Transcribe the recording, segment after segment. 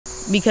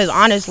because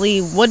honestly,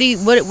 what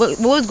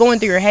was going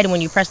through your head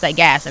when you pressed that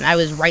gas and I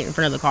was right in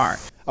front of the car?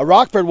 A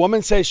Rockford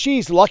woman says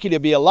she's lucky to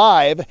be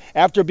alive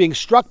after being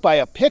struck by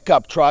a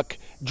pickup truck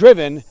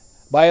driven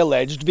by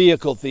alleged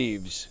vehicle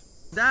thieves.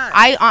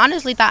 I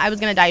honestly thought I was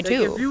going to die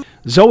too.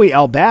 Zoey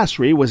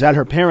Albasri was at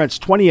her parents'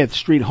 20th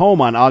Street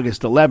home on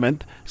August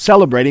 11th,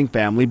 celebrating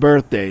family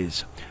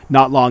birthdays.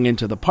 Not long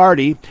into the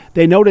party,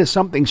 they noticed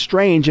something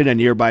strange in a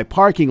nearby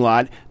parking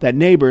lot that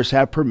neighbors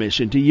have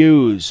permission to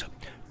use.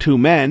 Two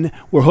men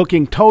were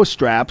hooking tow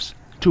straps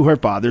to her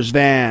father's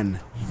van.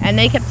 And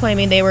they kept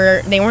claiming they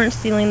weren't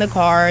stealing the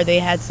car. They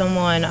had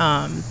someone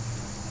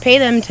pay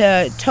them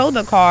to tow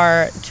the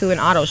car to an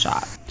auto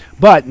shop.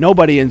 But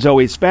nobody in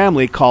Zoey's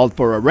family called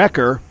for a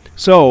wrecker,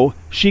 so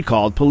she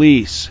called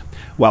police.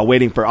 While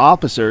waiting for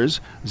officers,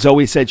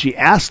 Zoey said she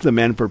asked the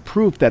men for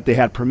proof that they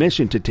had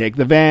permission to take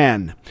the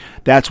van.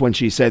 That's when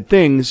she said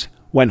things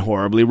went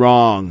horribly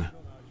wrong.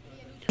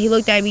 He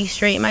looked at me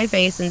straight in my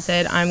face and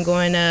said, "I'm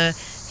going to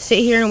sit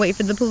here and wait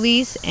for the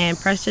police," and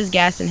pressed his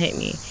gas and hit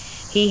me.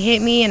 He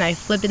hit me and I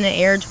flipped in the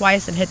air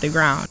twice and hit the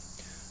ground.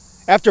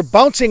 After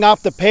bouncing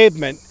off the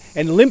pavement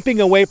and limping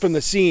away from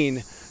the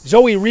scene,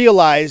 Zoey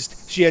realized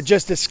she had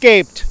just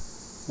escaped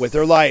with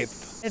her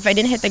life. If I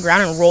didn't hit the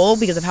ground and roll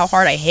because of how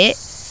hard I hit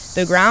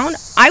the ground,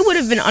 I would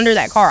have been under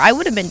that car. I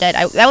would have been dead.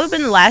 That would have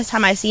been the last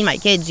time I seen my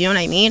kids, you know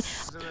what I mean?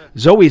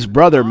 Zoey's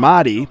brother,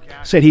 Madi,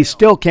 said he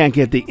still can't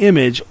get the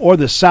image or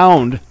the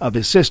sound of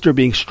his sister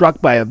being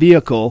struck by a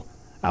vehicle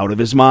out of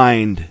his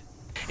mind.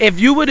 If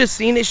you would have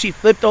seen it, she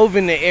flipped over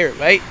in the air,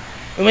 right?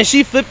 And when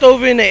she flipped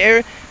over in the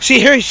air, she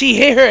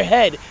hit her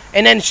head,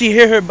 and then she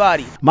hit her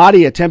body.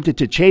 Madi attempted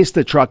to chase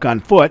the truck on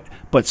foot,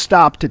 but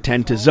stopped to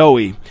tend to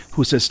Zoey,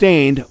 who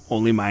sustained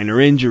only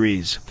minor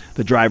injuries.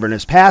 The driver and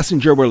his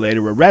passenger were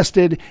later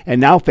arrested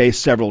and now face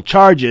several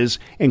charges,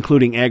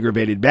 including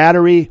aggravated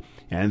battery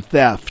and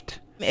theft.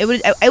 It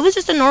was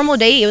just a normal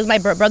day. It was my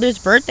brother's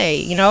birthday,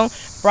 you know,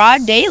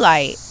 broad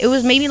daylight. It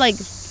was maybe like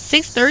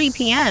 6:30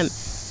 p.m.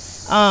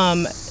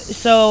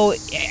 So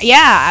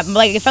yeah,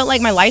 like it felt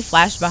like my life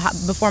flashed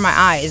before my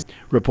eyes.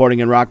 Reporting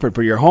in Rockford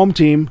for your home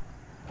team,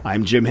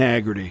 I'm Jim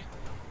Haggerty.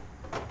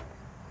 It's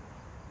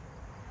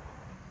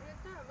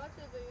not much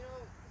of a,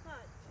 it's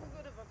not too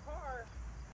good of a car.